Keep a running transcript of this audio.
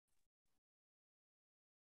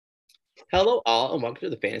Hello, all, and welcome to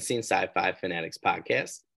the Fantasy and Sci-Fi Fanatics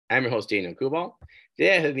podcast. I'm your host, Daniel Kubal.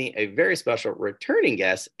 Today, I have me a very special returning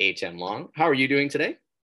guest, H.M. Long. How are you doing today?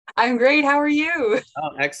 I'm great. How are you? Oh,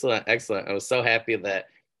 excellent, excellent. I was so happy that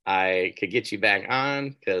I could get you back on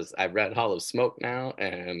because I've read Hall of Smoke now,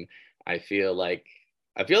 and I feel like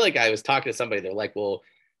I was talking to somebody. They're like, "Well,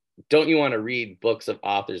 don't you want to read books of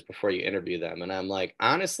authors before you interview them?" And I'm like,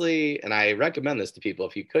 honestly, and I recommend this to people,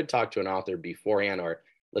 if you could talk to an author beforehand or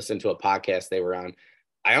listen to a podcast they were on,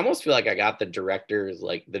 I almost feel like I got the director's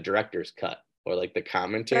cut or like the That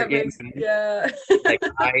commentary. makes, yeah. Like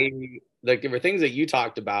I like there were things that you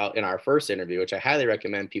talked about in our first interview, which I highly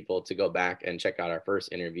recommend people to go back and check out our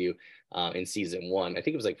first interview in season one. I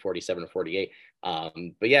think it was like 47 or 48.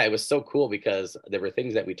 But yeah, it was so cool because there were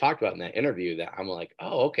things that we talked about in that interview that I'm like,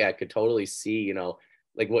 oh, okay, I could totally see,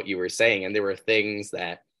 like what you were saying. And there were things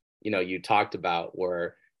that, you talked about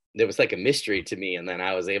where there was like a mystery to me. And then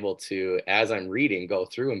I was able to, as I'm reading, go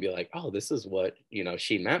through and be like, oh, this is what,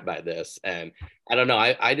 she meant by this. And I don't know.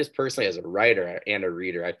 I just personally, as a writer and a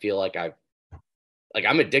reader, I feel like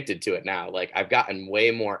I'm addicted to it now. Like I've gotten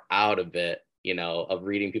way more out of it, of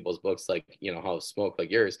reading people's books, like, How Smoke,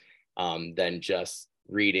 like yours, than just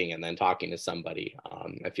reading and then talking to somebody.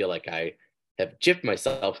 I feel like I have gypped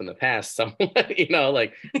myself in the past somewhat,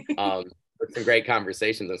 with some great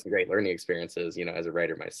conversations and some great learning experiences, as a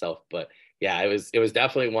writer myself. But yeah, it was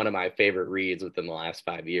definitely one of my favorite reads within the last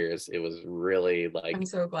 5 years. It was really I'm like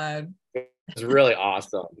so glad. was really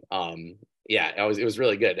awesome. Yeah, it was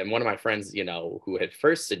really good. And one of my friends, who had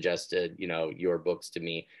first suggested, your books to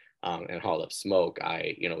me, and Hall of Smoke,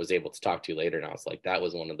 I, was able to talk to later, and I was like, that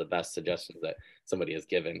was one of the best suggestions that somebody has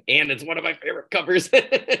given, and it's one of my favorite covers.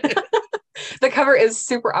 The cover is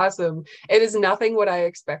super awesome. It is nothing what I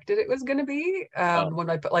expected it was going to be. Um, When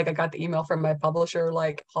I got the email from my publisher,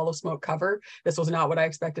 like Hollow Smoke cover. This was not what I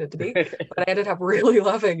expected it to be, but I ended up really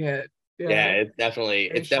loving it. yeah, Yeah, it's very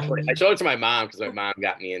definitely. I shiny. showed it to my mom because my mom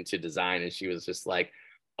got me into design, and she was just like,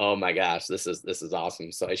 "Oh my gosh, this is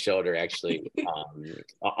awesome!" So I showed her actually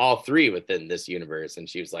all three within this universe, and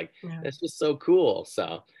she was like, Yeah. "That's just so cool."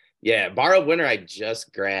 So yeah, Borrowed Winter I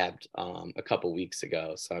just grabbed a couple weeks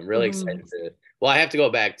ago, so I'm really Mhm. excited to. Well, I have to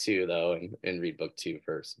go back too though and read book two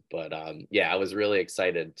first, but yeah, I was really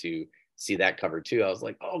excited to see that cover too. I was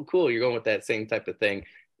like, "Oh, cool! You're going with that same type of thing."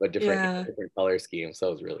 But different Yeah. different color scheme. So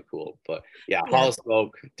it was really cool. But yeah, Hall Yeah. of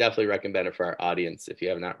Smoke, definitely recommend it for our audience. If you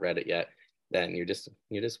have not read it yet, then you're just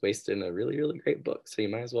wasting a really, really great book. So you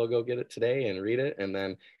might as well go get it today and read it. And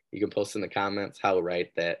then you can post in the comments how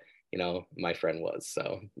right that, my friend was.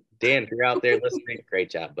 So Dan, if you're out there listening, great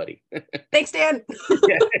job, buddy. Thanks, Dan.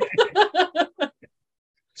 Yeah.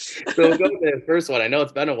 So we'll go to the first one. I know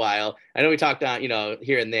it's been a while. I know we talked on,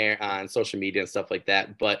 here and there on social media and stuff like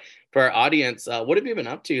that. But for our audience, what have you been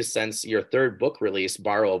up to since your third book release,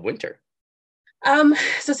 Borrow of Winter?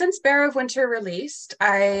 So since Bear of Winter released,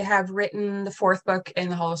 I have written the fourth book in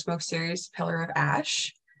the Hollow Smoke series, Pillar of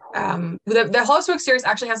Ash. The Hollow Smoke series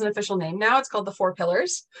actually has an official name now. It's called The Four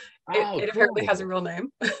Pillars. Oh, It apparently has a cool. real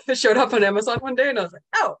name. It showed up on Amazon one day, and I was like,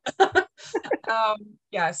 oh.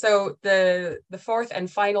 Yeah. So the fourth and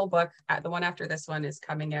final book, the one after this one, is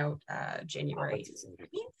coming out Oh, January.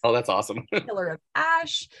 that's awesome. Pillar of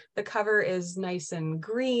Ash. The cover is nice and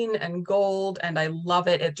green and gold, and I love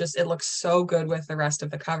it. It looks so good with the rest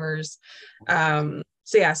of the covers. So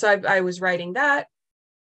yeah, so I was writing that,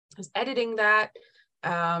 I was editing that.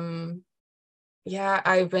 Yeah,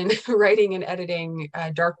 I've been writing and editing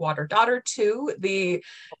Darkwater Daughter 2.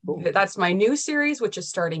 Cool. That's my new series, which is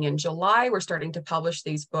starting in July. We're starting to publish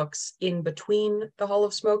these books in between the Hall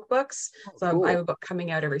of Smoke books. Oh, So I have cool. a book coming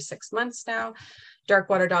out every 6 months now.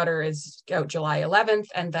 Darkwater Daughter is out July 11th,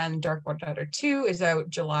 and then Darkwater Daughter 2 is out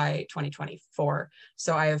July 2024.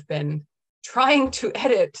 So I have been trying to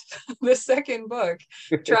edit the second book,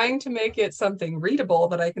 trying to make it something readable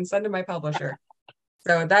that I can send to my publisher.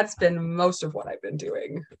 So that's been most of what I've been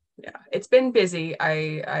doing. Yeah, it's been busy.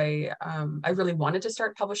 I really wanted to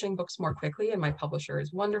start publishing books more quickly, and my publisher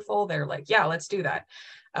is wonderful. They're like, yeah, let's do that.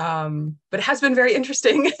 But it has been very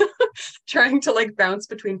interesting trying to like bounce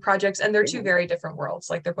between projects, and they're two Yeah. very different worlds.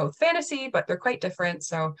 Like they're both fantasy, but they're quite different.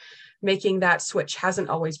 So making that switch hasn't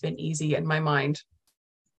always been easy in my mind.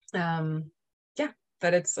 Yeah,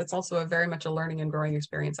 but it's also a very much a learning and growing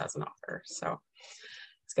experience as an author. So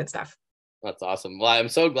it's good stuff. That's awesome. Well, I'm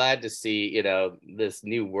so glad to see, this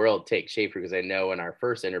new world take shape because I know in our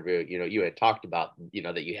first interview, you had talked about,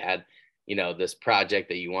 that you had, this project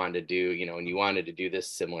that you wanted to do, and you wanted to do this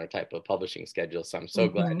similar type of publishing schedule. So I'm so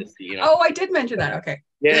glad Mm-hmm. to see, Oh, I did mention that. Okay.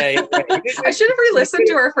 yeah, yeah, yeah. You did I should have you re-listened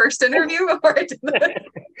to did our first interview before I did that.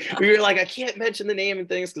 we were like, I can't mention the name and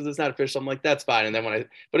things because it's not official. I'm like, that's fine. And then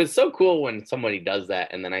but it's so cool when somebody does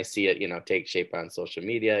that, and then I see it, take shape on social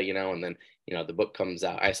media, and then the book comes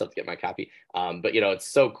out. I still have to get my copy. But it's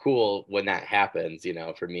so cool when that happens,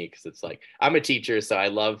 for me, because it's like I'm a teacher, so I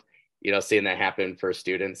love seeing that happen for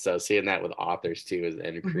students. So seeing that with authors too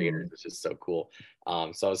and creators is just so cool.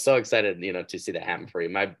 So I was so excited, to see that happen for you.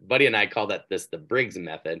 My buddy and I call this the Briggs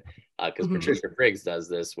method, because Patricia Briggs does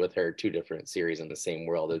this with her 2 different series in the same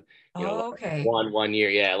world. Okay. One year,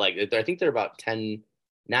 yeah. Like I think they're about 9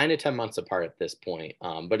 to 10 months apart at this point.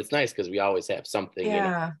 But it's nice because we always have something,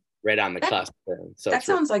 right on the cusp. So that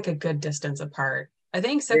sounds like a good distance apart. I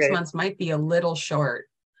think 6 months might be a little short.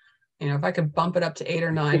 If I could bump it up to 8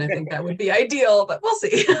 or 9, I think that would be ideal, but we'll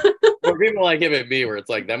see. For people like him and me, where it's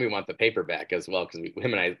like, then we want the paperback as well, because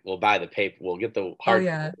him and I will buy the paper. We'll get the hard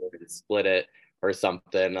and split it or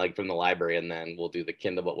something like from the library, and then we'll do the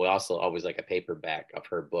Kindle. But we also always like a paperback of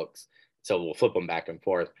her books, so we'll flip them back and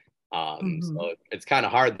forth. So it's kind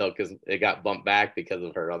of hard though, because it got bumped back because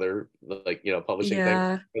of her other publishing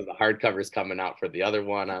thing. Because the hardcover's coming out for the other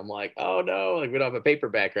one. I'm like, oh no, like we don't have a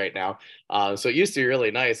paperback right now. So it used to be really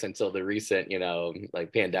nice until the recent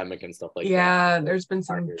like pandemic and stuff like that. Yeah, there's been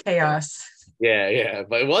some chaos. Yeah,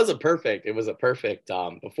 but it was a perfect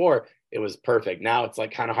before it was perfect. Now it's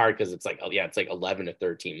like kind of hard because it's like, oh yeah, it's like 11 to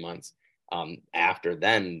 13 months after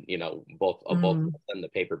then, both and the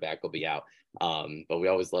paperback will be out. But we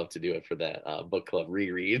always love to do it for that book club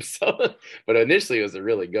reread. So, but initially it was a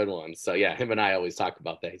really good one. So yeah, him and I always talk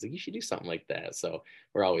about that. He's like, you should do something like that. So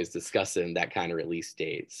we're always discussing that kind of release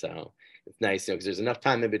date. So it's nice, because there's enough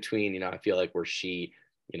time in between, I feel like where she,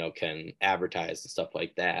 can advertise and stuff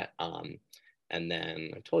like that. And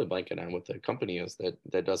then I'm totally blanking on what the company is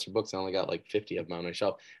that does her books. I only got like 50 of them on my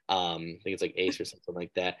shelf. I think it's like Ace or something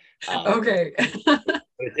like that. Okay. But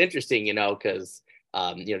it's interesting, because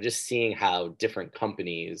just seeing how different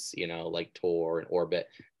companies, like Tor and Orbit,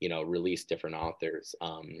 release different authors.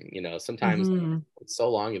 Sometimes it's so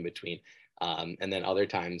long in between. And then other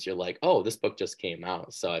times you're like, oh, this book just came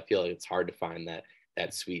out. So I feel like it's hard to find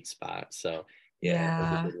that sweet spot. So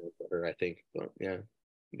yeah. I think, but yeah.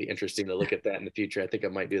 It'd be interesting to look at that in the future. I think I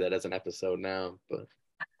might do that as an episode now, but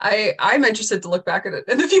I'm interested to look back at it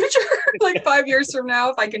in the future, like 5 years from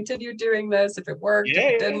now, if I continue doing this, if it worked, if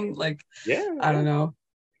it didn't, I don't know.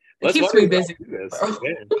 It keeps me busy.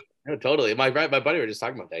 No, totally. My buddy was just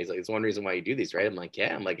talking about that. He's like, it's one reason why you do these, right? I'm like,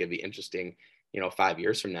 yeah. I'm like, it'd be interesting, 5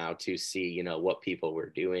 years from now to see, what people were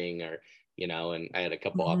doing, or and I had a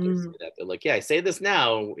couple authors say that. They're like, yeah, I say this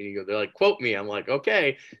now. They're like, quote me. I'm like,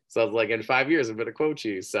 okay. So I was like, in 5 years, I'm going to quote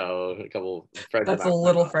you. So a couple friends. That's a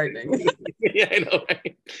little frightening. Yeah, I know,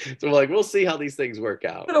 right? So we're like, we'll see how these things work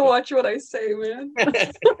out. I'm going to watch what I say, man.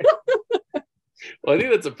 Well, I think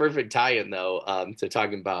that's a perfect tie-in, though, to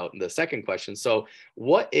talking about the second question. So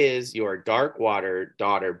what is your Darkwater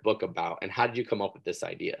Daughter book about, and how did you come up with this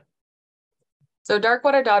idea? So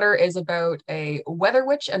Darkwater Daughter is about a weather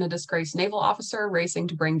witch and a disgraced naval officer racing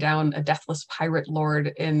to bring down a deathless pirate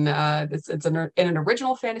lord in an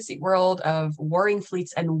original fantasy world of warring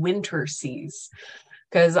fleets and winter seas.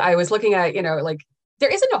 Because I was looking at, there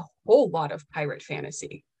isn't a whole lot of pirate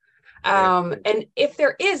fantasy. And if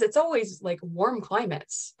there is, it's always like warm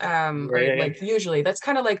climates. Like usually that's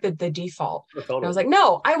kind of like the default. And I was like,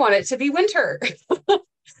 no, I want it to be winter.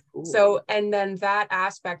 So, and then that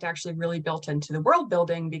aspect actually really built into the world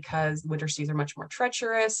building, because winter seas are much more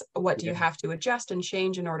treacherous. What do you have to adjust and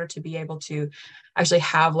change in order to be able to actually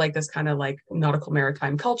have like this kind of like nautical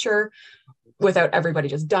maritime culture without everybody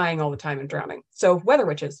just dying all the time and drowning? So weather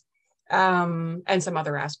witches, and some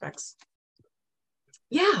other aspects.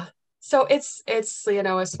 Yeah. So it's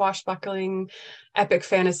a swashbuckling epic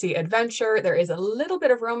fantasy adventure. There is a little bit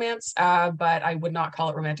of romance, but I would not call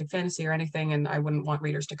it romantic fantasy or anything, and I wouldn't want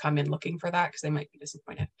readers to come in looking for that because they might be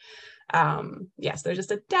disappointed. Yes, there's just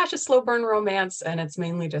a dash of slow burn romance, and it's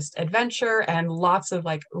mainly just adventure and lots of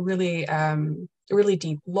like really really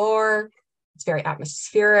deep lore. It's very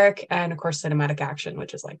atmospheric, and of course cinematic action,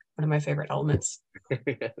 which is like one of my favorite elements.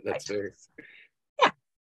 That's fair.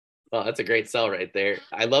 Well, that's a great sell right there.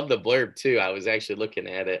 I love the blurb too. I was actually looking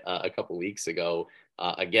at it a couple weeks ago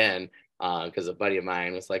again, because a buddy of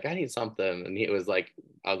mine was like, I need something. And he was like,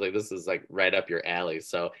 I was like, this is like right up your alley.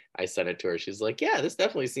 So I sent it to her. She's like, yeah, this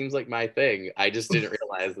definitely seems like my thing. I just didn't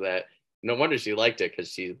realize that. No wonder she liked it, because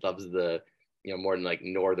she loves the, more than like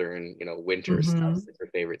northern, winter stuff. It's her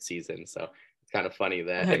favorite season. So it's kind of funny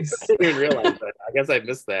that nice. I didn't realize that. I guess I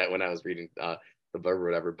missed that when I was reading the blurb or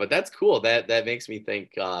whatever, but that's cool. That makes me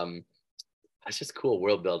think that's just cool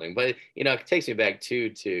world building. But it takes me back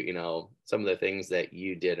to some of the things that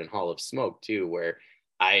you did in Hall of Smoke too, where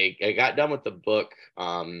I got done with the book,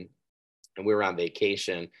 and we were on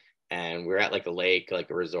vacation, and we were at like a lake,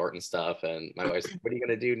 like a resort and stuff. And my wife's like, "What are you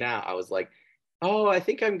gonna do now?" I was like, "Oh, I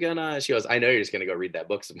think I'm gonna." She goes, "I know you're just gonna go read that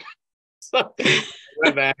book some more." So I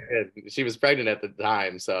went back, and she was pregnant at the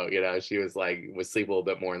time, so she was like would sleep a little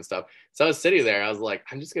bit more and stuff. So I was sitting there, I was like,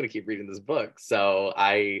 I'm just gonna keep reading this book. So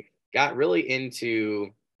I got really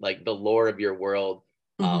into like the lore of your world,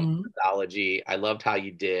 Mm-hmm. mythology. I loved how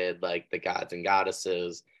you did like the gods and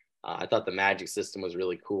goddesses. I thought the magic system was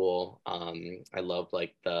really cool. I loved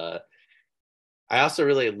like I also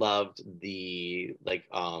really loved the like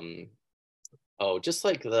oh, just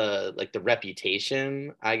like the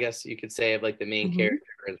reputation, I guess you could say, of like the main Mm-hmm. character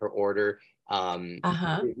and her order.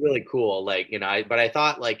 Uh-huh. Really cool. Like, but I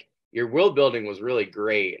thought like your world building was really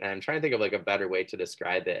great. And I'm trying to think of like a better way to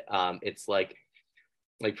describe it. It's like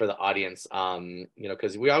for the audience,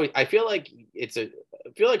 because I feel like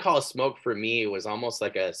I feel like Hall of Smoke for me was almost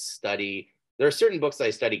like a study. There are certain books that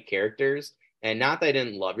I study characters, and not that I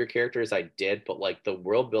didn't love your characters, I did, but like the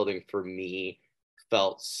world building for me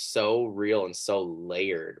felt so real and so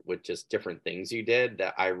layered with just different things you did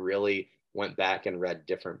that I really went back and read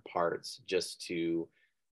different parts just to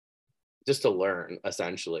learn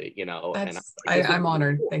essentially, and That's like, this was I'm really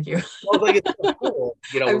honored. cool. Thank you. I was like, it's so cool,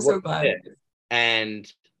 I'm with what so you glad. did. And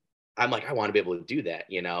I'm like, I want to be able to do that,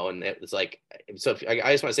 and it was like, so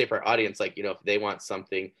I just want to say for our audience, like, if they want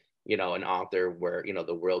something, an author where,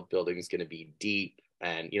 the world building is going to be deep.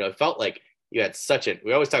 And, it felt like you had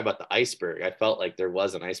we always talk about the iceberg. I felt like there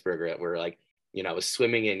was an iceberg where like, I was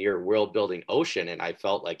swimming in your world building ocean, and I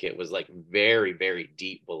felt like it was like very, very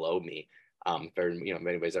deep below me. For, if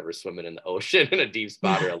anybody's ever swimming in the ocean in a deep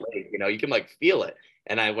spot or a lake, you can like feel it.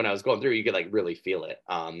 And when I was going through, you could like really feel it.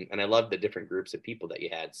 And I love the different groups of people that you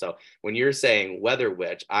had. So when you're saying Weather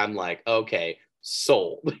Witch, I'm like, okay,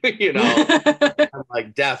 sold. I'm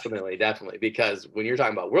like, definitely, definitely. Because when you're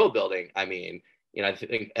talking about world building, I mean, I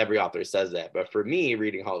think every author says that. But for me,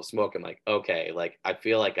 reading Hall of Smoke, I'm like, okay, like I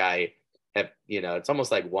feel like I have, it's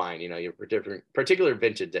almost like wine, your different particular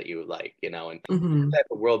vintage that you like, and Hmm. type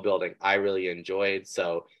of world building I really enjoyed.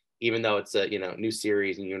 So even though it's a new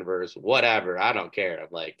series and universe, whatever, I don't care. I'm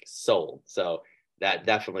like sold. So that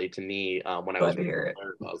definitely to me, when I Glad was to hear it.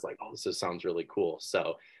 I was like, oh, this sounds really cool.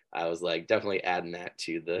 So I was like definitely adding that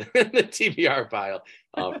to the the TBR pile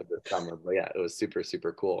for the summer. But yeah, it was super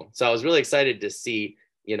super cool. So I was really excited to see,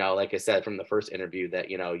 like I said from the first interview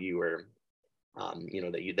that you were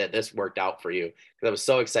that this worked out for you, because I was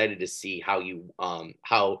so excited to see how you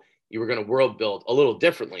were going to world build a little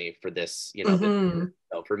differently for this, this Hmm. year.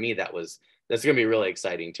 So for me, that's going to be really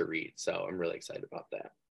exciting to read. So I'm really excited about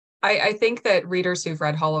that. I think that readers who've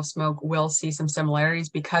read Hall of Smoke will see some similarities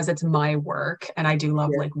because it's my work and I do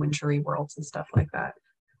love Yeah. like wintry worlds and stuff like that.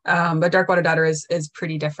 But Darkwater Daughter is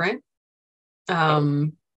pretty different.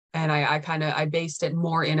 Oh, And I based it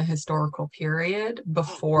more in a historical period oh,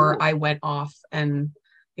 before cool. I went off and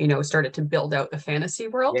started to build out the fantasy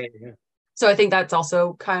world. Yeah, yeah. So I think that's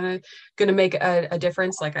also kind of going to make a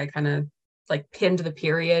difference. Like I kind of like pinned the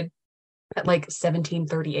period at like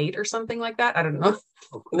 1738 or something like that. I don't know.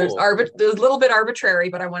 Oh, There's cool. there's a little bit arbitrary,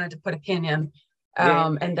 but I wanted to put a pin in.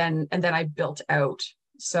 Yeah. And then I built out.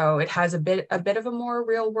 So it has a bit of a more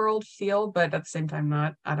real world feel, but at the same time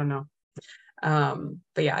not. I don't know.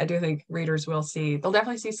 But yeah, I do think readers they'll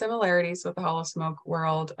definitely see similarities with the Hall of Smoke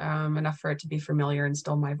world, enough for it to be familiar and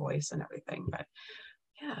still my voice and everything. But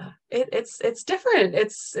yeah, it's different.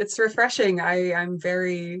 It's refreshing. I'm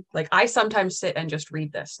very like I sometimes sit and just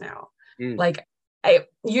read this now. Mm. Like I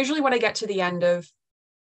usually when I get to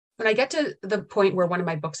the point where one of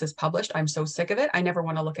my books is published, I'm so sick of it. I never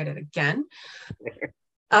want to look at it again.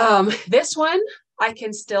 This one, I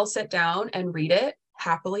can still sit down and read it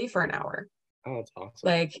happily for an hour. Oh, that's awesome.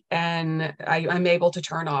 Like, and I'm able to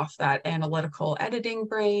turn off that analytical editing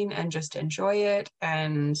brain and just enjoy it.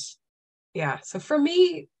 And yeah, so for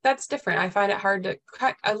me, that's different. I find it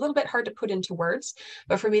a little bit hard to put into words,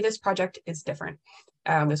 but for me, this project is different.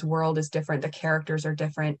 This world is different. The characters are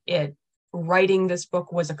different. Writing this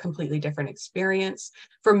book was a completely different experience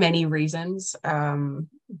for many reasons.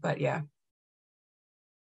 But yeah.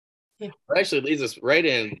 Yeah. That actually leads us right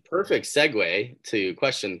in perfect segue to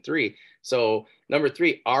question 3. So number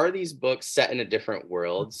 3, are these books set in a different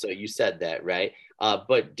world? So you said that, right?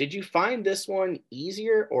 But did you find this one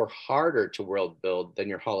easier or harder to world build than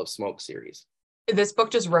your Hall of Smoke series? This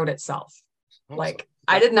book just wrote itself. Awesome. Like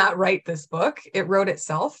I did not write this book. It wrote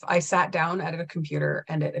itself. I sat down at a computer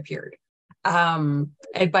and it appeared.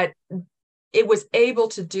 But it was able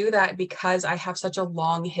to do that because I have such a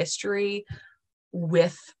long history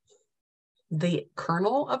with the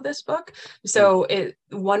kernel of this book. So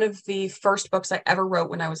one of the first books I ever wrote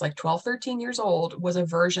when I was like 12, 13 years old was a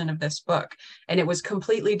version of this book. And it was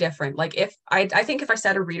completely different. Like if I think if I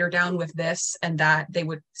sat a reader down with this and that, they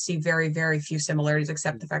would see very, very few similarities,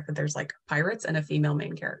 except the fact that there's like pirates and a female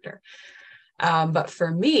main character. But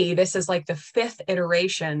for me, this is like the 5th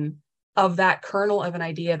iteration of that kernel of an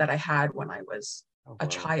idea that I had when I was a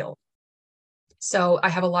child. So I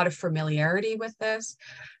have a lot of familiarity with this.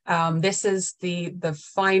 This is the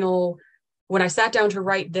final, when I sat down to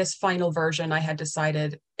write this final version, I had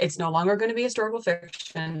decided it's no longer going to be historical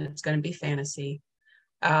fiction. It's going to be fantasy.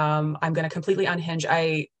 I'm going to completely unhinge.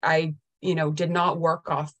 I did not work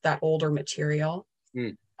off that older material.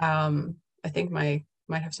 I think might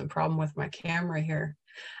have some problem with my camera here.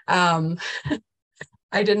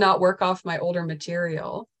 I did not work off my older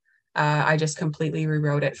material. I just completely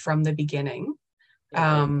rewrote it from the beginning.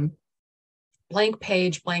 Blank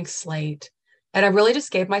page, blank slate. And I really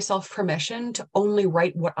just gave myself permission to only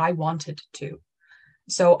write what I wanted to.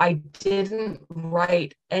 So I didn't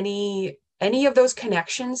write any of those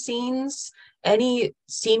connection scenes, any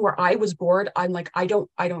scene where I was bored. I'm like, I don't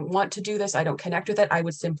want to do this. I don't connect with it. I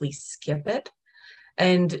would simply skip it.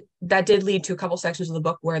 And that did lead to a couple sections of the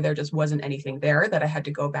book where there just wasn't anything there that I had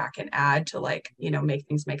to go back and add to, like, make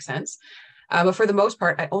things make sense. But for the most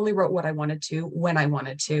part, I only wrote what I wanted to when I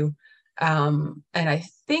wanted to. And I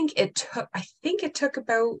think it took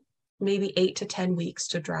about maybe 8 to 10 weeks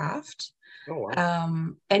to draft. Oh,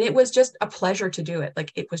 wow. And it was just a pleasure to do it.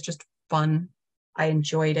 Like, it was just fun. I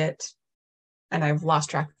enjoyed it. And I've lost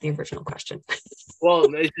track of the original question. Well,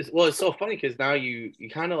 it's so funny because now you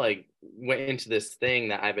kind of like went into this thing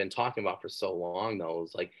that I've been talking about for so long, though.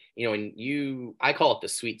 It's like, and I call it the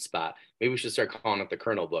sweet spot. Maybe we should start calling it the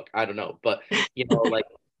kernel book. I don't know. But,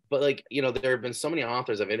 there have been so many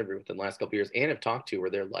authors I've interviewed with in the last couple of years and have talked to where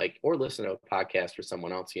they're like, or listen to a podcast for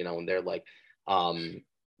someone else, and they're like,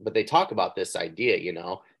 but they talk about this idea,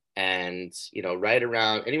 and, right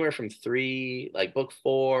around anywhere from 3, like book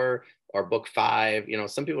 4 or book 5,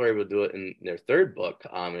 some people are able to do it in their 3rd book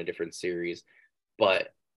in a different series,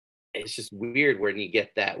 but it's just weird when you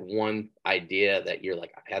get that one idea that you're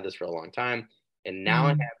like, I had this for a long time, and now I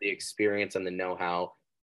have the experience and the know-how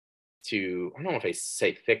to, I don't know if I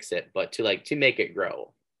say fix it, but to make it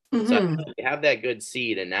grow. So you have that good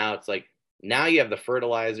seed, and now it's like, now you have the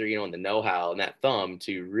fertilizer, and the know-how and that thumb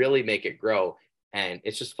to really make it grow. And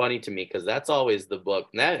it's just funny to me because that's always the book,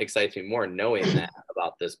 and that excites me more knowing that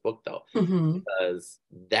about this book, though, because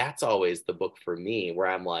that's always the book for me where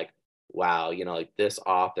I'm like, wow, like this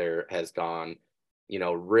author has gone,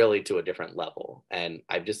 really to a different level. And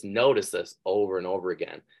I've just noticed this over and over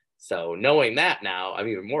again. So knowing that now, I'm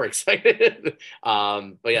even more excited.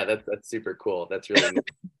 But yeah, that's super cool. That's really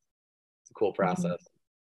it's a cool process.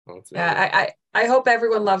 Yeah, I hope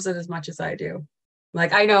everyone loves it as much as I do.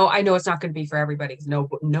 Like, I know it's not going to be for everybody, because no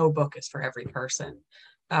book is for every person.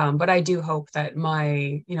 But I do hope that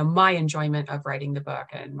my enjoyment of writing the book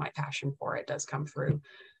and my passion for it does come through.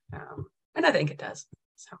 And I think it does.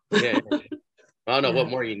 So. Yeah. I don't know what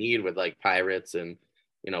more you need with like pirates and,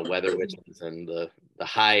 weather witches and the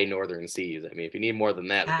high northern seas. I mean, if you need more than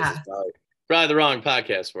that, this is probably the wrong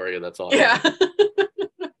podcast for you. That's all. Yeah.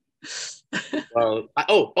 Well,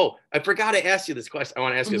 I forgot to ask you this question. I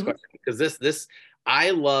want to ask you this question because this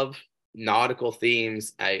I love nautical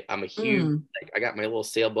themes. I'm a huge I got my little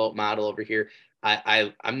sailboat model over here.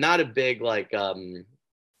 I'm not a big like I don't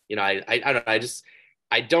know,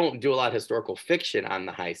 I don't do a lot of historical fiction on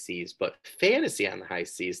the high seas, but fantasy on the high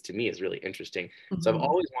seas to me is really interesting. So I've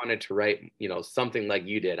always wanted to write, something like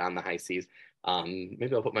you did on the high seas.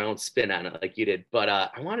 Maybe I'll put my own spin on it like you did. But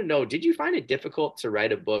I want to know, did you find it difficult to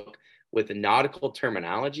write a book with the nautical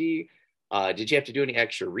terminology? Did you have to do any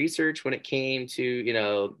extra research when it came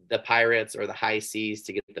to, the pirates or the high seas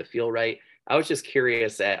to get the feel right? I was just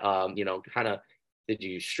curious at, kind of, did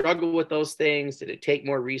you struggle with those things? Did it take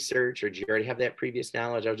more research, or did you already have that previous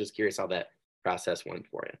knowledge? I was just curious how that process went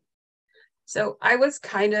for you. So I was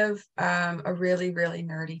kind of a really, really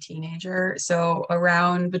nerdy teenager. So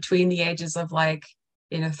around between the ages of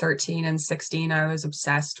 13 and 16, I was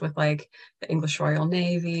obsessed with like the English Royal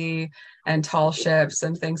Navy and tall ships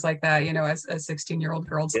and things like that, as 16-year-old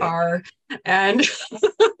girls are. And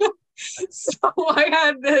so I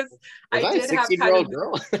had this. Was I did a 16-year-old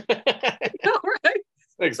girl? No, right?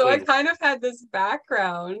 So I kind of had this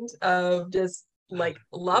background of just like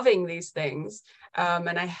loving these things.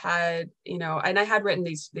 And I had, written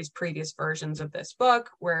these previous versions of this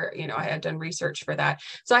book where, I had done research for that.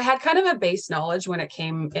 So I had kind of a base knowledge when it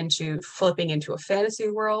came into flipping into a fantasy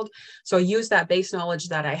world. So I used that base knowledge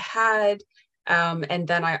that I had And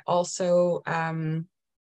then I also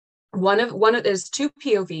one of there's two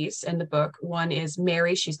POVs in the book. One is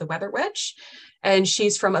Mary, she's the weather witch, and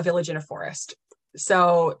she's from a village in a forest.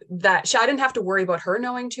 So that I didn't have to worry about her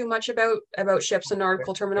knowing too much about ships and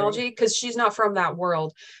nautical terminology because she's not from that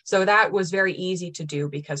world. So that was very easy to do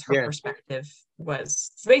because her perspective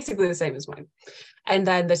was basically the same as mine. And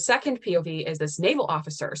then the second POV is this naval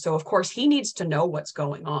officer. So of course he needs to know what's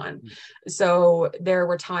going on. So there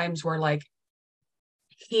were times where like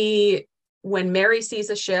when Mary sees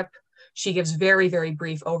a ship, she gives very, very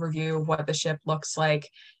brief overview of what the ship looks like.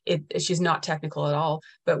 She's not technical at all.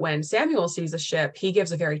 But when Samuel sees a ship, he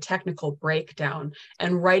gives a very technical breakdown.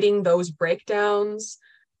 And writing those breakdowns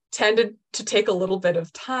tended to take a little bit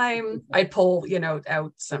of time. I'd pull,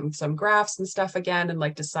 out some graphs and stuff again and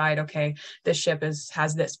like decide, okay, this ship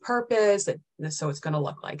has this purpose, so it's going to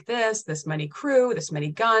look like this many crew, this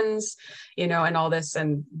many guns, and all this,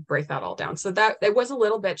 and break that all down. So that it was a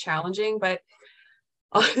little bit challenging, but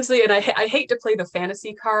honestly, and I hate to play the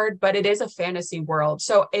fantasy card, but it is a fantasy world.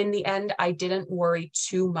 So in the end, I didn't worry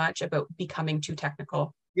too much about becoming too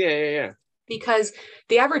technical. Yeah. Because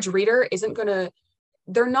the average reader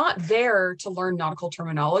they're not there to learn nautical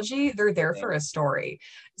terminology. They're there for a story.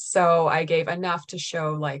 So I gave enough to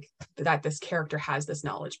show like that this character has this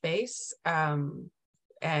knowledge base. And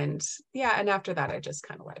after that, I just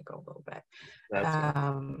kind of let it go a little bit.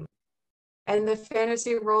 And the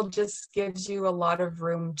fantasy world just gives you a lot of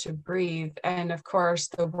room to breathe. And of course,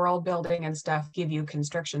 the world building and stuff give you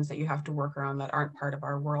constrictions that you have to work around that aren't part of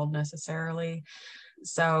our world necessarily.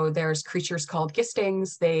 So there's creatures called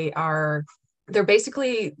gistings. They're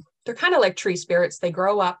kind of like tree spirits. They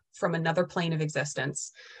grow up from another plane of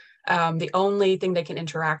existence. The only thing they can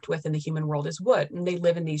interact with in the human world is wood, and they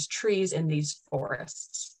live in these trees in these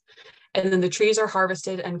forests. And then the trees are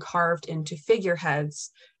harvested and carved into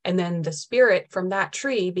figureheads. And then the spirit from that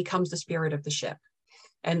tree becomes the spirit of the ship.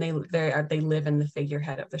 And they live in the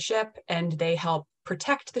figurehead of the ship, and they help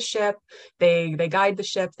protect the ship. They guide the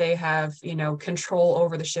ship. They have, control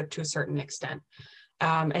over the ship to a certain extent.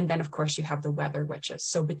 And then, of course, you have the weather witches.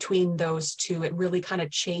 So between those two, it really kind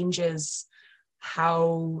of changes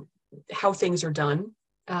how things are done.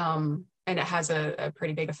 And it has a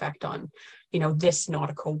pretty big effect on, this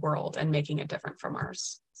nautical world and making it different from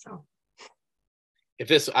ours. So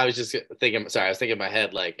I was thinking in my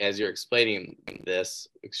head, like, as you're explaining this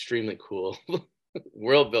extremely cool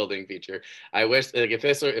world building feature, I wish like if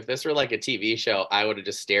this were like a TV show, I would have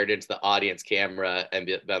just stared into the audience camera and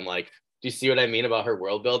been like, do you see what I mean about her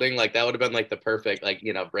world building? Like that would have been like the perfect, like,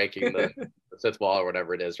 breaking the fifth wall or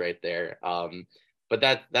whatever it is right there. But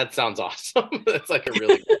that sounds awesome. That's like a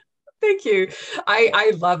really Thank you.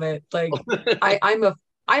 I love it. Like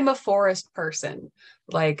I'm a forest person.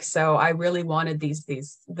 Like, so I really wanted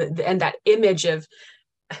and that image of,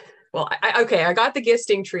 well, I got the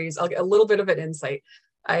gisting trees. I'll get a little bit of an insight.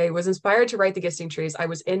 I was inspired to write the gisting trees. I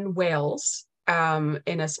was in Wales,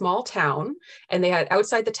 in a small town, and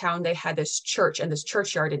outside the town, they had this church and this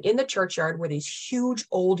churchyard. And in the churchyard were these huge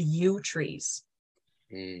old yew trees.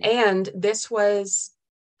 And this was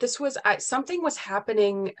something was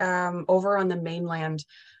happening over on the mainland.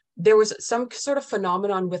 There was some sort of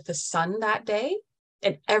phenomenon with the sun that day,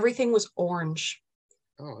 and everything was orange.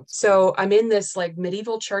 Oh, so cool. I'm in this like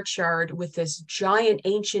medieval churchyard with this giant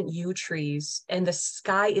ancient yew trees, and the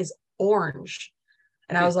sky is orange.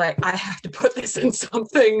 And I was like, I have to put this in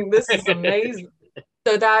something. This is amazing.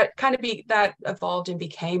 So that evolved and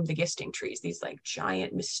became the gisting trees, these like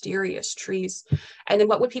giant mysterious trees. And then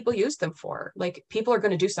what would people use them for? Like people are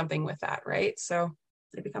going to do something with that, right? So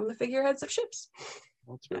they become the figureheads of ships.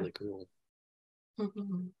 That's really cool.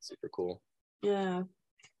 Mm-hmm. Super cool. Yeah.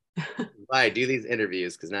 I do these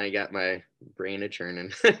interviews because now you got my brain a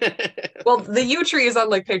churning. Well, the yew tree is on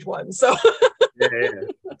like page 1, so yeah,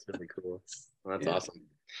 that's really cool. Well, that's awesome.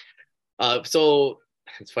 So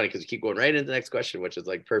it's funny because you keep going right into the next question, which is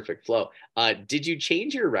like perfect flow. Did you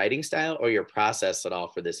change your writing style or your process at all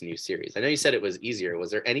for this new series? I know you said it was easier.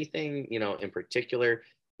 Was there anything, in particular,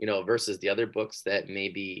 versus the other books that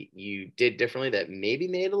maybe you did differently that maybe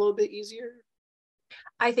made it a little bit easier?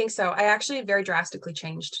 I think so. I actually very drastically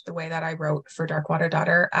changed the way that I wrote for Darkwater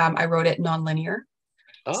Daughter. I wrote it nonlinear.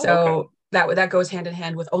 Oh, so okay. that goes hand in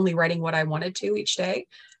hand with only writing what I wanted to each day.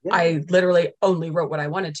 Yeah. I literally only wrote what I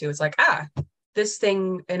wanted to. It's like, this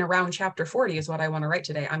thing in around chapter 40 is what I want to write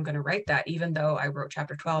today. I'm going to write that, even though I wrote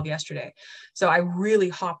chapter 12 yesterday. So I really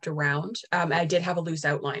hopped around. I did have a loose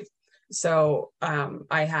outline. So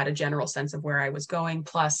I had a general sense of where I was going.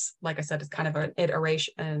 Plus, like I said, it's kind of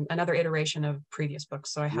another iteration of previous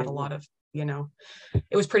books. So I had a lot of,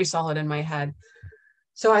 it was pretty solid in my head.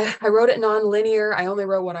 So I wrote it non-linear. I only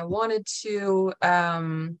wrote what I wanted to.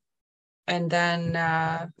 And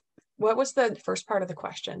then what was the first part of the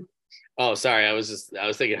question? Oh, sorry. I was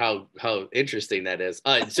thinking how interesting that is.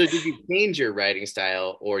 So did you change your writing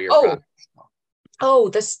style or your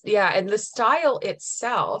Oh, process? and the style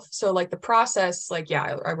itself. So like the process, like,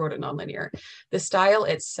 yeah, I wrote it non-linear. The style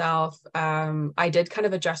itself, I did kind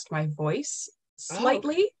of adjust my voice Oh,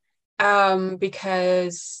 slightly,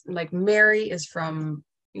 because like Mary is from,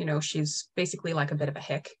 she's basically like a bit of a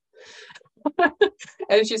hick.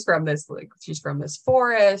 And she's from this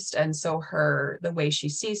forest, and so the way she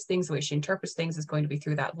sees things, the way she interprets things is going to be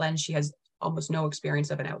through that lens. She has almost no experience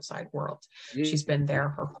of an outside world. She's been there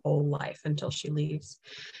her whole life until she leaves.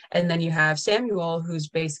 And then you have Samuel, who's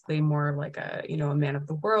basically more like a man of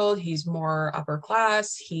the world. He's more upper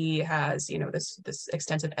class. He has, this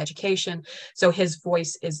extensive education. So his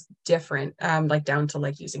voice is different, like down to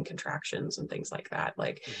like using contractions and things like that.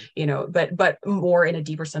 Like, but more in a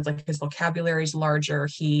deeper sense, like his vocabulary is larger.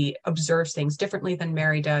 He observes things differently than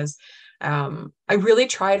Mary does. I really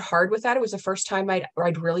tried hard with that. It was the first time I'd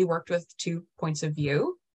really worked with 2 points of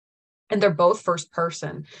view, and they're both first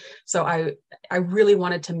person. So I really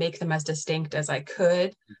wanted to make them as distinct as I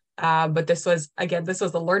could. But this was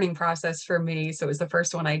the learning process for me. So it was the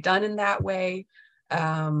first one I'd done in that way.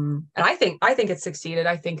 And I think it succeeded.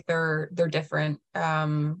 I think they're different.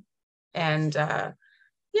 And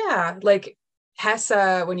yeah, like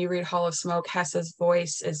Hessa, when you read Hall of Smoke, Hessa's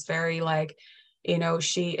voice is very like,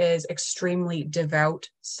 she is extremely devout,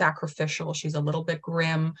 sacrificial. She's a little bit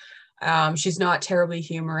grim. She's not terribly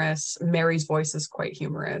humorous. Mary's voice is quite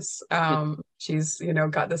humorous. She's,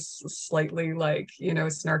 got this slightly like,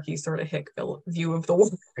 snarky sort of hick view of the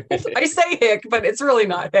world. I say hick, but it's really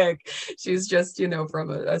not hick. She's just, from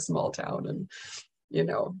a small town, and,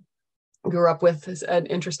 grew up with an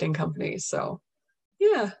interesting company. So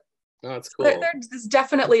yeah. no, that's cool. There's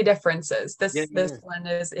definitely differences. Yeah, This yeah. one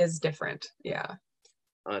is different. Yeah.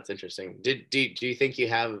 Oh, that's interesting. Do you think you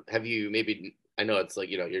have you maybe, I know it's like,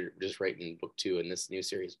 you're just writing book 2 in this new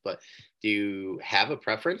series, but do you have a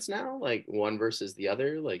preference now, like one versus the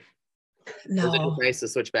other? Like, was it just No. nice to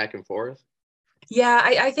switch back and forth? Yeah,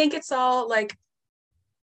 I think it's all like,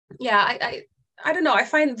 yeah, I don't know. I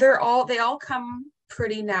find they all come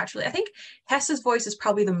pretty naturally. I think Hess's voice is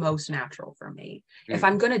probably the most natural for me. If Mm.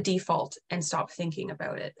 I'm going to default and stop thinking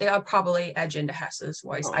about it, I'll probably edge into Hess's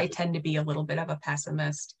voice. Oh, I tend to be a little bit of a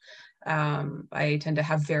pessimist. I tend to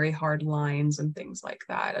have very hard lines and things like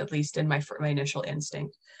that, at least in my initial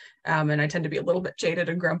instinct. And I tend to be a little bit jaded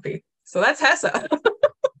and grumpy. So that's Hessa.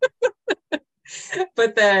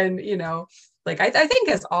 But then, like I think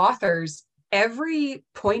as authors, every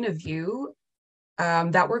point of view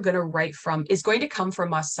that we're going to write from is going to come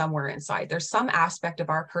from us somewhere inside. There's some aspect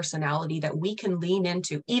of our personality that we can lean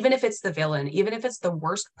into, even if it's the villain, even if it's the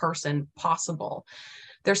worst person possible.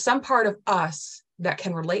 There's some part of us that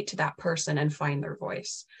can relate to that person and find their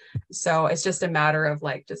voice. So it's just a matter of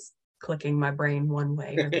like just clicking my brain one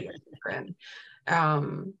way or the other.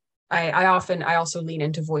 And I also lean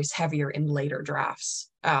into voice heavier in later drafts.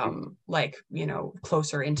 Like,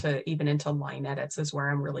 closer into line edits is where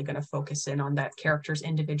I'm really going to focus in on that character's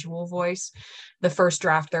individual voice. The first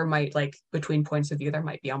draft, there might, like, between points of view, there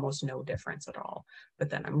might be almost no difference at all.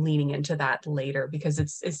 But then I'm leaning into that later because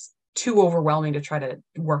it's too overwhelming to try to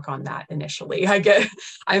work on that initially.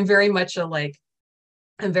 I'm very much a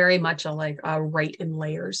write in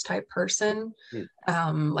layers type person,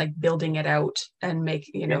 mm. like building it out and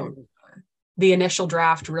make, Yeah. the initial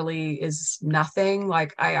draft really is nothing.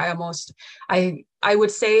 Like I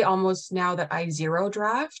would say almost now that I zero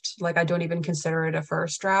draft. Like I don't even consider it a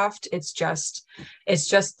first draft. It's just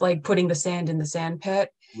like putting the sand in the sand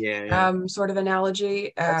pit, Yeah, yeah. sort of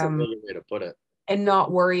analogy. That's a really good way to put it. And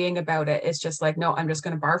not worrying about it. It's just like, no, I'm just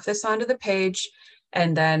going to barf this onto the page.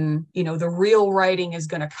 And then, the real writing is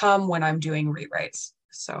going to come when I'm doing rewrites.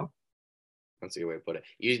 So That's a good way to put it.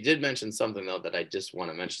 You did mention something though that I just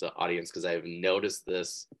want to mention to the audience because I've noticed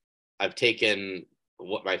this. I've taken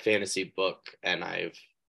what my fantasy book and I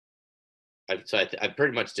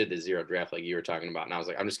pretty much did the zero draft like you were talking about, and I was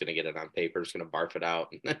like, I'm just gonna get it on paper, just gonna barf it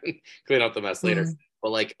out and clean up the mess later.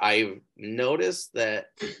 But like I've noticed that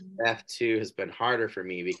draft 2 has been harder for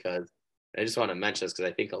me because I just want to mention this because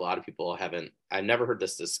I think a lot of people I've never heard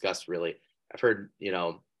this discussed really. I've heard,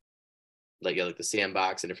 like the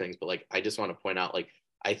sandbox and different things, but like I just want to point out, like,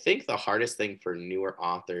 I think the hardest thing for newer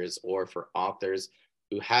authors or for authors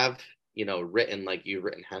who have, written like you've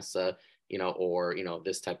written Hessa, or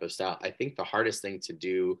this type of style, I think the hardest thing to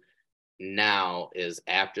do now is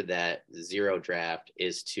after that zero draft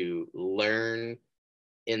is to learn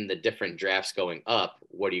in the different drafts going up,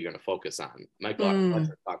 what are you going to focus on? Michael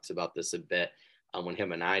Fletcher talks about this a bit when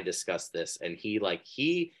him and I discussed this, and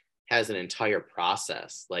he has an entire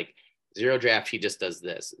process. Like zero draft, he just does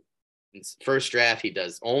this. First draft, he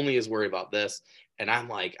does only is worried about this, and I'm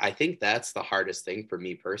like, I think that's the hardest thing for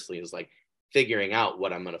me personally is like figuring out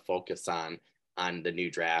what I'm going to focus on the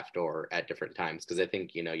new draft or at different times, because I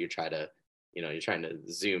think you're trying to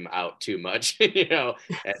zoom out too much,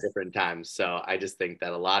 at different times. So I just think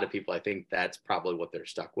that a lot of people, I think that's probably what they're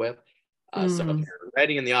stuck with. So if you're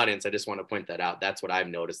writing in the audience, I just want to point that out. That's what I've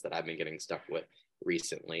noticed that I've been getting stuck with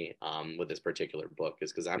recently with this particular book,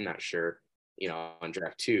 is because I'm not sure, on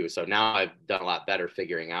draft 2. So now I've done a lot better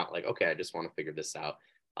figuring out like, okay, I just want to figure this out,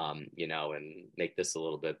 and make this a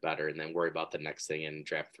little bit better, and then worry about the next thing in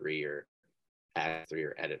draft 3 or add 3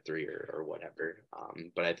 or edit 3 or whatever.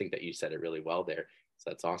 But I think that you said it really well there.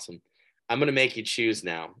 So that's awesome. I'm going to make you choose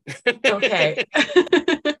now. Okay.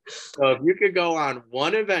 So if you could go on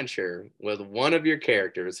one adventure with one of your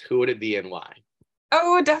characters, who would it be and why?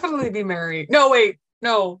 Oh, it would definitely be Mary. No, wait.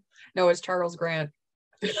 No, it's Charles Grant.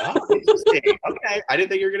 Oh, interesting. Okay. I didn't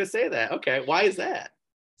think you were going to say that. Okay. Why is that?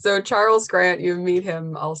 So Charles Grant, you meet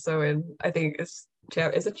him also in, I think is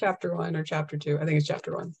it chapter 1 or chapter 2? I think it's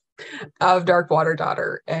chapter 1 of Darkwater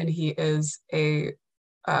Daughter. And he is a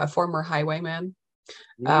former highwayman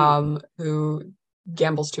who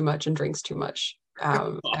gambles too much and drinks too much.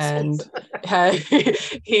 And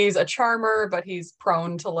he's a charmer, but he's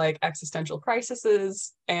prone to like existential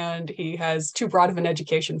crises, and he has too broad of an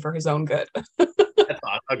education for his own good.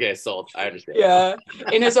 Okay, sold. I understand. Yeah,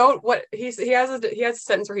 in his own he has a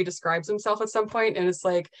sentence where he describes himself at some point, and it's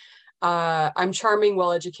like, I'm charming,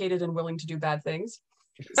 well educated, and willing to do bad things.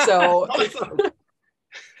 So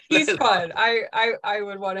he's fun. I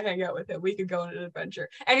would want to hang out with him. We could go on an adventure,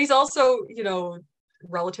 and he's also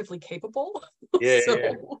relatively capable. Yeah,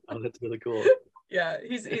 yeah. Oh, that's really cool. Yeah,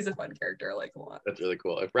 he's a fun character. I like him a lot. That's really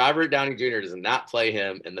cool. If Robert Downey Jr. does not play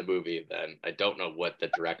him in the movie, then I don't know what the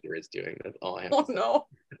director is doing. That's all I have. Oh no.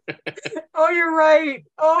 Oh, you're right.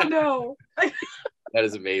 Oh no. That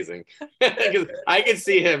is amazing. I can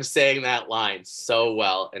see him saying that line so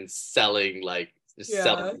well and selling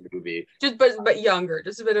selling the movie. Just but younger,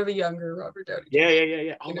 just a bit of a younger Robert Downey.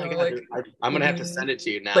 Yeah. Oh my God. I'm gonna have to send it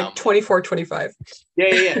to you now. Like 24, 25.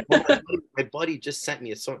 Yeah. My buddy just sent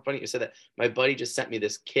me, it's so funny you said that. My buddy just sent me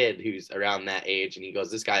this kid who's around that age, and he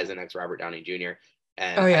goes, this guy is the next Robert Downey Jr.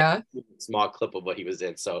 And a small clip of what he was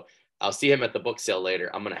in. So I'll see him at the book sale later.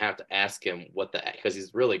 I'm going to have to ask him because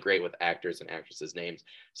he's really great with actors and actresses' names.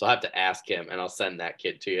 So I'll have to ask him, and I'll send that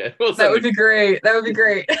kid to you. That would be great. That would be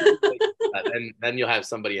great. And then you'll have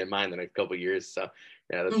somebody in mind the next couple of years. So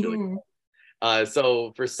yeah, that's really cool.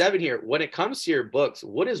 So for 7 here, when it comes to your books,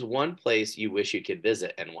 what is one place you wish you could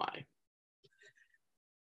visit and why?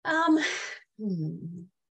 The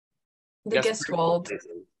Gistwold.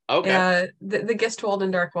 Okay. Yeah, the Gistwold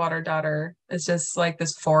in Darkwater Daughter is just like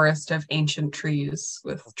this forest of ancient trees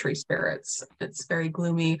with tree spirits. It's very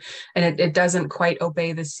gloomy, and it doesn't quite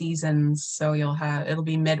obey the seasons. So it'll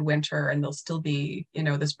be midwinter, and there'll still be,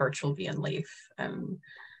 this birch will be in leaf. And,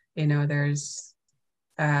 there's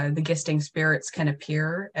the gisting spirits can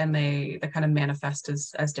appear, and they kind of manifest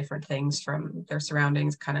as different things from their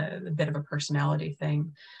surroundings, kind of a bit of a personality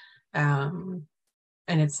thing.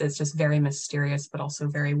 And it's just very mysterious, but also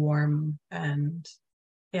very warm. And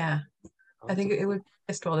yeah, I think it would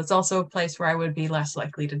be Gistwold. It's also a place where I would be less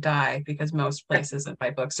likely to die, because most places in my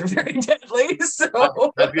books are very deadly.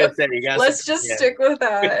 So let's just stick with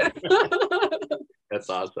that. That's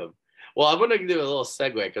awesome. Well, I'm going to do a little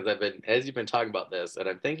segue, because as you've been talking about this, and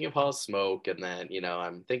I'm thinking of Hall of Smoke, and then,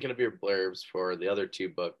 I'm thinking of your blurbs for the other 2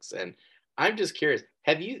 books. And I'm just curious,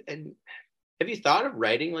 have you thought of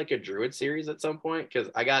writing like a Druid series at some point? Because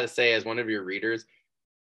I got to say, as one of your readers,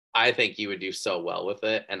 I think you would do so well with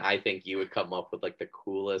it. And I think you would come up with like the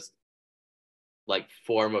coolest like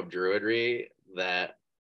form of Druidry that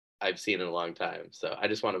I've seen in a long time. So I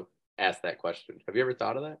just want to ask that question. Have you ever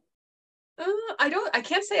thought of that? I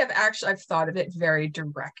can't say I've thought of it very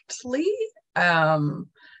directly.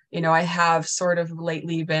 I have sort of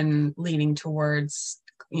lately been leaning towards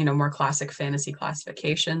more classic fantasy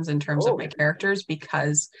classifications in terms of my characters,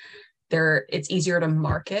 because it's easier to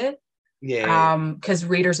market. Because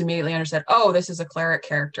readers immediately understand, oh, this is a cleric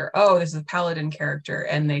character, oh, this is a paladin character,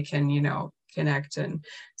 and they can connect. And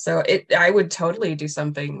so I would totally do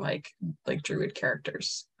something like Druid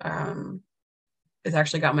characters. It's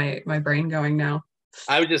actually got my brain going now.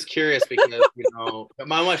 I was just curious because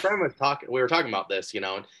my friend was talking, we were talking about this,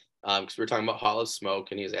 because we were talking about Hall of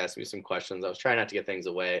Smoke, and he was asking me some questions. I was trying not to get things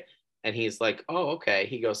away, and he's like, oh, okay.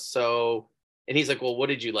 He goes, so And he's like, well, what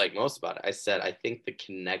did you like most about it? I said, I think the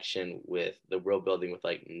connection with the world building with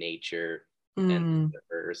like nature and the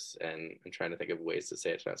earth, and I'm trying to think of ways to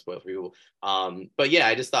say it to not spoil for people. But yeah,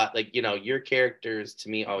 I just thought like, your characters to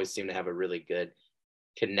me always seem to have a really good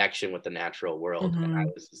connection with the natural world. And I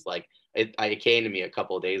was just like, it came to me a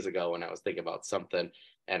couple of days ago when I was thinking about something,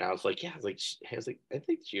 and I was like, yeah, I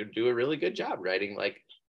think you'd do a really good job writing like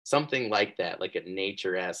something like that, like a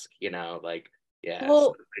nature-esque, like, yeah.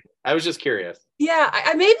 Well, so I was just curious. yeah,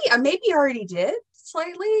 I maybe already did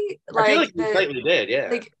slightly. I feel Like like you slightly did, yeah.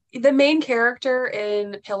 like the main character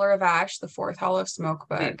in Pillar of Ash, the fourth Hall of Smoke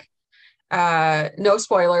book. No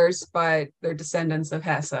spoilers, but they're descendants of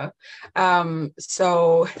Hessa.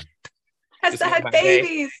 So Hessa had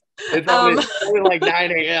babies. It's only like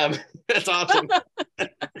 9 a.m. That's awesome.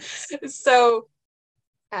 So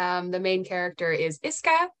the main character is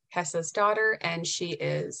Iska, Hessa's daughter, and she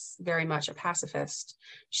is very much a pacifist.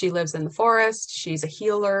 She lives in the forest. She's a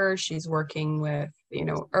healer. She's working with,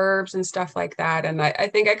 herbs and stuff like that. And I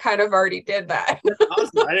think I kind of already did that. That's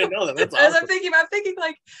awesome. I didn't know that. That's awesome. As I'm thinking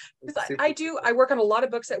like, because I work on a lot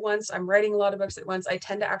of books at once. I'm writing a lot of books at once. I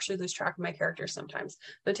tend to actually lose track of my characters sometimes.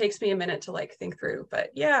 But it takes me a minute to like think through.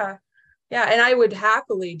 But yeah. Yeah, and I would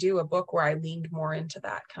happily do a book where I leaned more into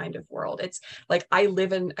that kind of world. It's like I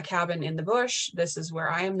live in a cabin in the bush. This is where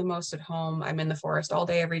I am the most at home. I'm in the forest all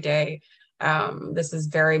day, every day. This is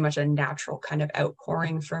very much a natural kind of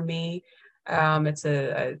outpouring for me. It's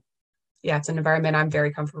it's an environment I'm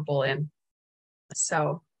very comfortable in.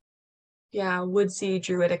 So yeah, woodsy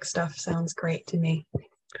druidic stuff sounds great to me.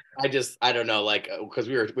 I don't know, like, because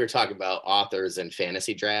we were talking about authors and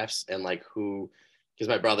fantasy drafts and like who. Because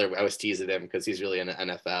my brother, I was teasing him because he's really into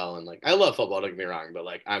NFL and like I love football, don't get me wrong, but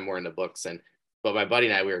like I'm more into books. But my buddy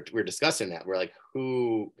and I we were discussing that. We're like,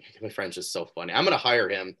 my friend's just so funny. I'm gonna hire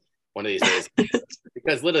him one of these days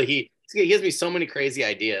because literally he gives me so many crazy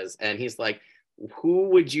ideas, and he's like, who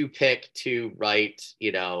would you pick to write,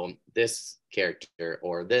 this character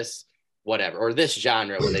or this whatever or this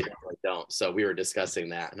genre when they don't. So we were discussing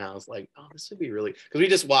that, and I was like, oh, this would be really, because we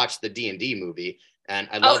just watched the D&D movie. And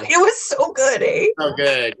I love it was so good, eh? So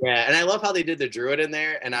good, yeah. And I love how they did the druid in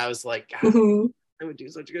there. And I was like, God, I would do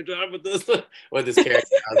such a good job with this character.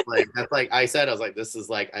 I was like, that's like I said, I was like, this is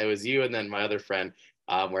like I was you and then my other friend,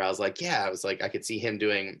 where I was like, yeah, I was like, I could see him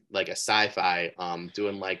doing like a sci-fi,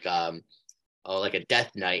 doing like like a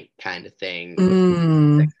Death Knight kind of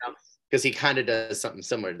thing. Because he kind of does something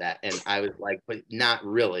similar to that. And I was like, but not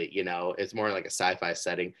really, it's more like a sci-fi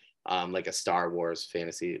setting. Like a Star Wars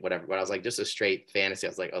fantasy, whatever. But I was like, just a straight fantasy.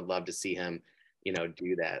 I was like, I'd love to see him,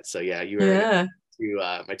 do that. So yeah, you were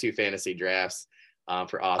my two fantasy drafts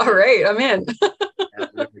for authors. All right, I'm in.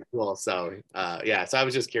 Really cool. So so I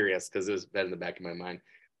was just curious because it was been in the back of my mind.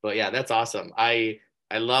 But yeah, that's awesome. I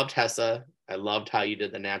loved Hessa. I loved how you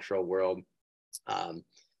did the natural world.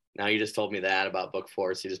 Now you just told me that about book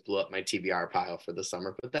 4, so you just blew up my TBR pile for the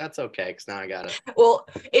summer, but that's okay because now I got it. Well,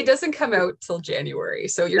 it doesn't come out till January,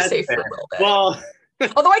 so you're safe for a little bit. Well,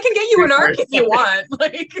 although I can get you an arc if you want.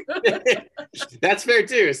 Like that's fair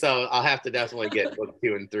too. So I'll have to definitely get book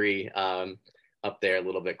 2 and 3 up there a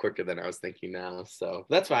little bit quicker than I was thinking now. So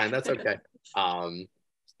that's fine. That's okay.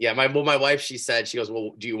 Yeah, my wife, she goes,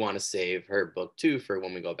 well, do you want to save her book 2 for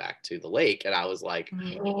when we go back to the lake? And I was like,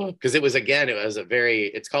 because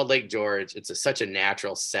it's called Lake George. It's such a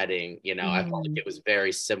natural setting, I felt like it was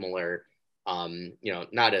very similar,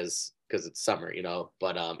 not as, because it's summer,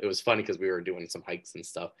 but it was funny because we were doing some hikes and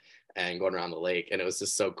stuff and going around the lake. And it was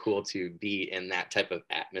just so cool to be in that type of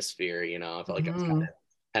atmosphere, I felt like I was kind of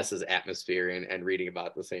Hessa's atmosphere and reading about it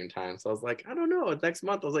at the same time. So I was like, I don't know, next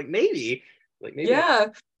month I was like, maybe. Yeah.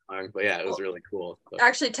 But yeah, it was really cool. So.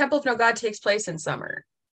 Actually, Temple of No God takes place in summer,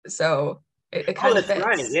 so it kind of fits.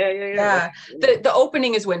 Right. Yeah. The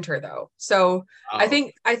opening is winter though, so I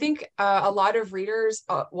think a lot of readers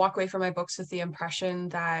walk away from my books with the impression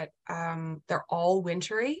that they're all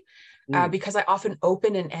wintry. Because I often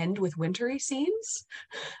open and end with wintry scenes,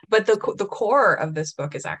 but the core of this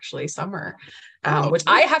book is actually summer, which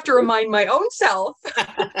I have to remind my own self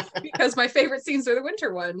because my favorite scenes are the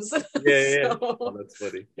winter ones. Yeah. Oh, that's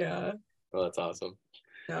funny. Yeah. Oh, that's awesome.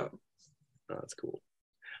 Yeah. Oh, that's cool.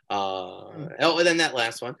 And then that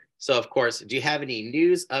last one. So, of course, do you have any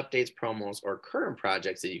news, updates, promos, or current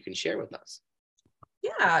projects that you can share with us?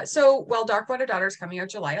 Yeah. So, Darkwater Daughter is coming out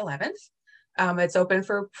July 11th. It's open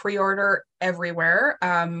for pre-order everywhere,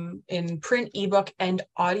 in print, ebook, and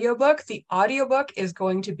audiobook. The audiobook is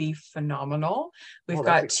going to be phenomenal. We've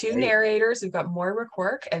got 2 narrators. We've got Moira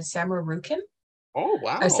Quirk and Samuel Rukin. Oh,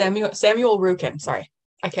 wow. Samuel Rukin, sorry.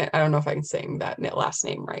 I don't know if I can sing that last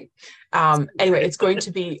name right. Anyway, it's going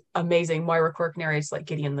to be amazing. Moira Quirk narrates like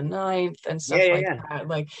Gideon the Ninth and stuff like that.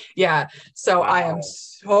 Like, yeah. So wow. I am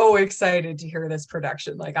so excited to hear this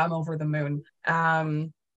production. Like, I'm over the moon.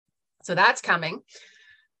 So that's coming.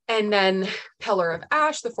 And then Pillar of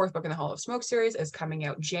Ash, the fourth book in the Hall of Smoke series, is coming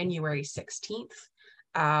out January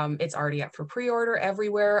 16th. It's already up for pre-order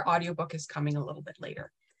everywhere. Audiobook is coming a little bit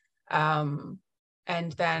later.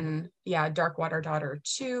 And then, yeah, Darkwater Daughter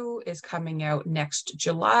 2 is coming out next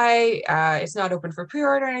July. It's not open for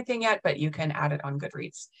pre-order or anything yet, but you can add it on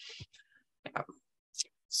Goodreads. Yeah.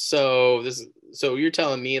 So you're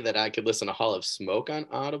telling me that I could listen to Hall of Smoke on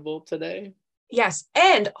Audible today? Yes,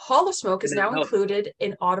 and Hall of Smoke is now included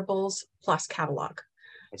in Audible's Plus catalog.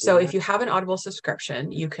 So if you have an Audible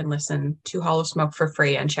subscription, you can listen to Hall of Smoke for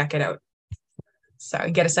free and check it out. So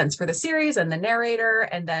you get a sense for the series and the narrator,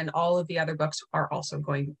 and then all of the other books are also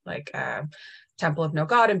going, like Temple of No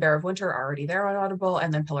God and Bear of Winter are already there on Audible,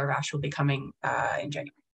 and then Pillar of Ash will be coming in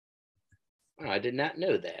January. Oh, I did not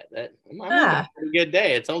know that. I'm having a pretty good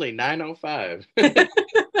day. It's only 9:05.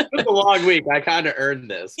 It's a long week. I kind of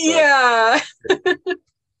earned this. Yeah.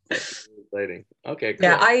 Exciting. Okay, cool.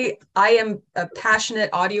 Yeah, I am a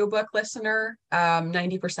passionate audiobook listener.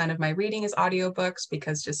 90% of my reading is audiobooks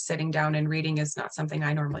because just sitting down and reading is not something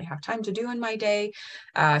I normally have time to do in my day.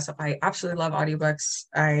 So I absolutely love audiobooks.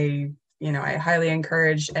 I highly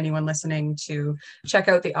encourage anyone listening to check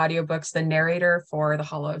out the audiobooks. The narrator for the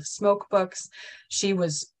Hall of Smoke books, she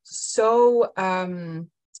was so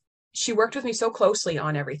she worked with me so closely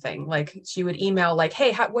on everything. Like, she would email like,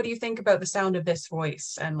 hey, what do you think about the sound of this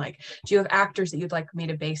voice? And like, do you have actors that you'd like me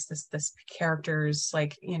to base this character's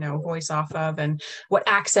voice off of? And what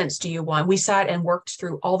accents do you want? We sat and worked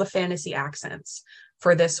through all the fantasy accents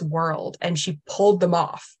for this world, and she pulled them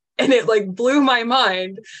off. And it like blew my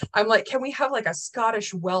mind. I'm like, can we have like a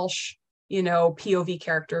Scottish Welsh, POV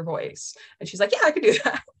character voice? And she's like, yeah, I could do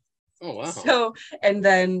that. Oh, wow. So, and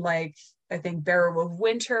then like, I think Bear of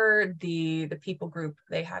Winter, the people group,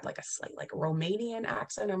 they had like a slight like Romanian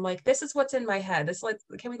accent. I'm like, this is what's in my head. This like,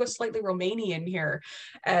 can we go slightly Romanian here?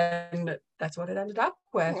 And that's what it ended up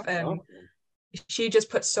with. Oh, and awesome. She just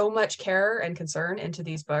put so much care and concern into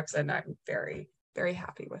these books, and I'm very, very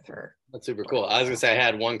happy with her. That's super cool. I was gonna say I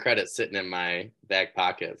had one credit sitting in my back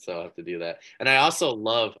pocket, so I'll have to do that. And I also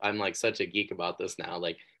love, I'm like such a geek about this now.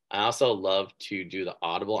 Like, I also love to do the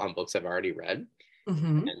Audible on books I've already read.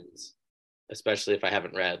 Mm-hmm. And especially if I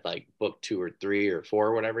haven't read like book 2 or 3 or 4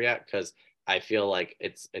 or whatever yet, because I feel like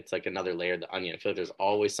it's like another layer of the onion. I feel like there's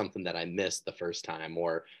always something that I missed the first time,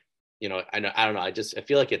 or I don't know. I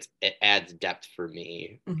feel like it adds depth for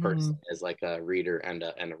me personally as like a reader and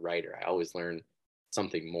a writer. I always learn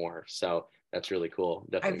something more. So that's really cool.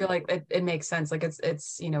 Definitely. I feel like it makes sense. Like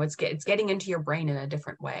it's getting into your brain in a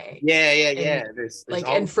different way. Yeah. There's like,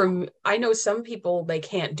 and I know some people, they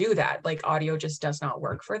can't do that. Like, audio just does not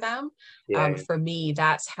work for them. Yeah. For me,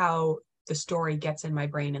 that's how the story gets in my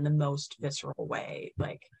brain in the most visceral way.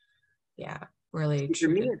 Like, yeah, really. For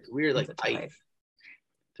me, it's weird. Like, there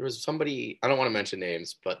was somebody, I don't want to mention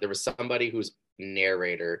names, but there was somebody whose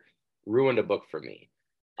narrator ruined a book for me.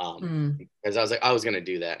 Because I was like, I was gonna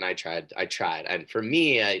do that, and I tried, and for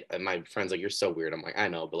me, my friend's like, you're so weird. I'm like, I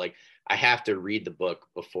know, but like, I have to read the book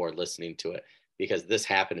before listening to it, because this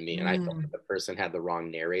happened to me, and I thought the person had the wrong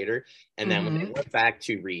narrator, and then when they went back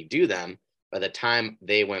to redo them, by the time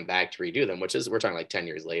they went back to redo them, we're talking like 10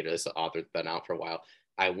 years later, this author's been out for a while,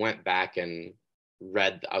 I went back and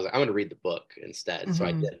I was like, I'm gonna read the book instead. So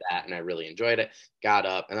I did that, and I really enjoyed it. Got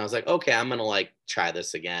up, and I was like, okay, I'm gonna like try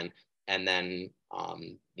this again, and then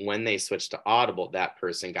when they switched to Audible, that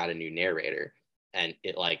person got a new narrator, and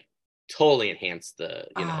it like totally enhanced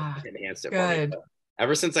enhanced it for me. But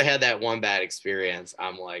ever since I had that one bad experience,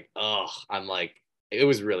 I'm like, it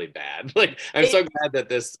was really bad. Like, I'm so glad that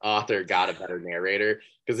this author got a better narrator,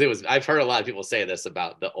 because I've heard a lot of people say this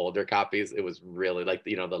about the older copies. It was really like,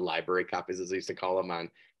 the library copies, as they used to call them on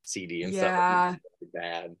CD and stuff. Yeah, really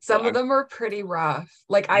bad. Some of them are pretty rough.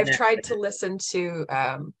 Like, I've tried to listen to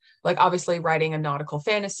like, obviously writing a nautical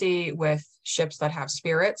fantasy with ships that have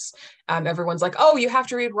spirits. Everyone's like, oh, you have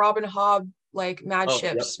to read Robin Hobb, like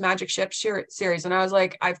Magic Ships series. And I was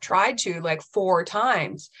like, I've tried to like 4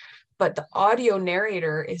 times, but the audio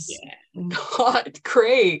narrator is not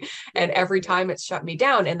great. And every time it's shut me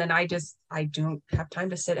down. And then I don't have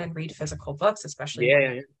time to sit and read physical books,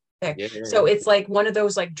 especially. So it's like one of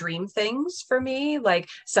those like dream things for me. Like,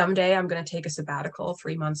 someday I'm going to take a sabbatical,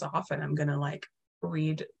 3 months off, and I'm going to like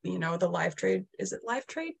read, the live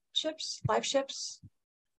ships,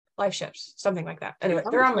 something like that. Anyway,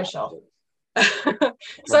 they're on my shelf.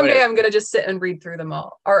 Someday I'm gonna just sit and read through them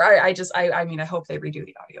all. Or I mean, I hope they redo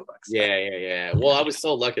the audiobooks. Yeah. Well, I was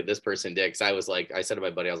so lucky this person did, because I said to my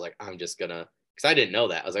buddy, I was like, I'm just gonna, because I didn't know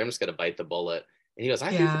that. I was like, I'm just gonna bite the bullet. And he goes, I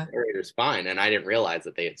think the narrator's fine. And I didn't realize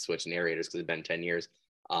that they had switched narrators, because it'd been 10 years.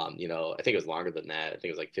 I think it was longer than that. I think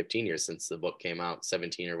it was like 15 years since the book came out,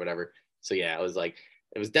 17 or whatever. So yeah, I was like,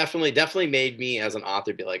 it was definitely made me as an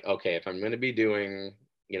author be like, okay, if I'm going to be doing,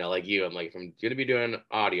 like you, I'm like, if I'm going to be doing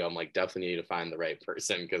audio, I'm like, definitely need to find the right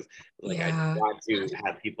person, because I want to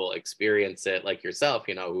have people experience it like yourself,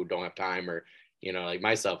 who don't have time, or, like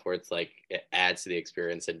myself, where it's like, it adds to the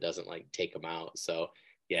experience and doesn't like take them out. So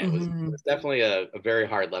yeah, it was definitely a very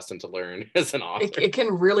hard lesson to learn as an author. It can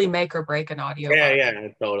really make or break an audio. Yeah,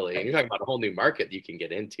 totally. And you're talking about a whole new market you can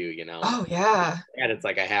get into, Oh yeah. And it's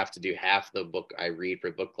like, I have to do half the book I read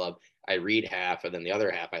for book club. I read half, and then the other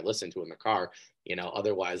half I listen to in the car.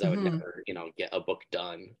 Otherwise I would never, get a book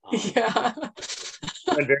done. Yeah.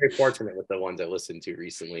 I'm very fortunate with the ones I listened to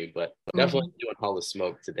recently, but definitely doing Hall of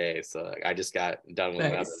Smoke today. So I just got done with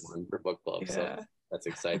another one for book club. Yeah. So that's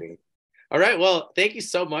exciting. All right. Well, thank you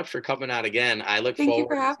so much for coming out again. I look forward. Thank you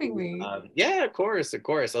for having me. Yeah, of course. I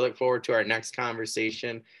look forward to our next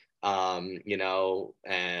conversation, and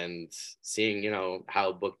seeing,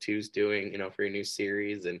 how book 2's doing, for your new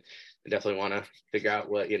series. And I definitely want to figure out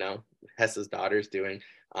what, Hessa's Daughter's doing.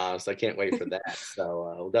 So I can't wait for that.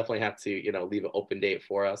 So we'll definitely have to, leave an open date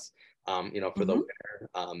for us, for the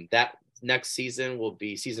winner. That next season will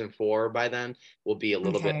be season 4. By then will be a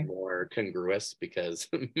little bit more congruous, because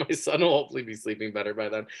my son will hopefully be sleeping better by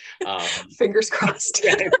then. Fingers crossed.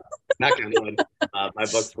 Not gonna win. My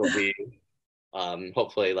books will be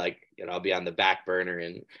hopefully, like, I'll be on the back burner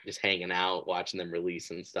and just hanging out, watching them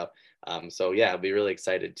release and stuff. So yeah, I'll be really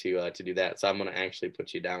excited to do that. So I'm gonna actually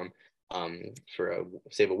put you down for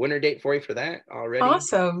save a winter date for you for that already.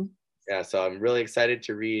 Awesome. Yeah, so I'm really excited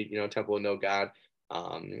to read, Temple of No God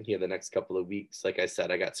here the next couple of weeks. Like I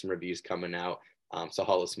said, I got some reviews coming out. So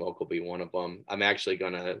Hall of Smoke will be one of them. I'm actually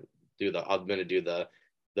gonna do the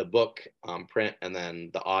book print, and then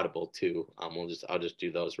the Audible too. I'll just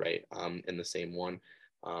do those right in the same one.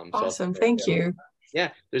 Awesome. Thank you. Yeah,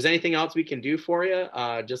 if there's anything else we can do for you,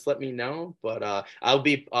 just let me know. But I'll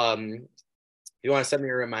be if you want to send me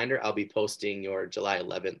a reminder, I'll be posting your July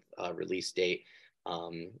 11th release date.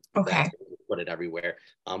 Okay. Put it everywhere.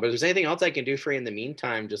 But if there's anything else I can do for you in the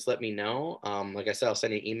meantime, just let me know. Like I said, I'll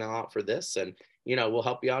send you an email out for this, and we'll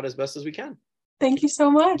help you out as best as we can. Thank you so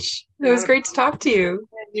much. It was great to talk to you.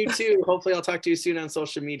 You too. Hopefully I'll talk to you soon on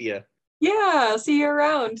social media. Yeah, see you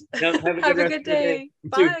around. Yep, have a good day.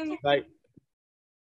 Bye. Bye.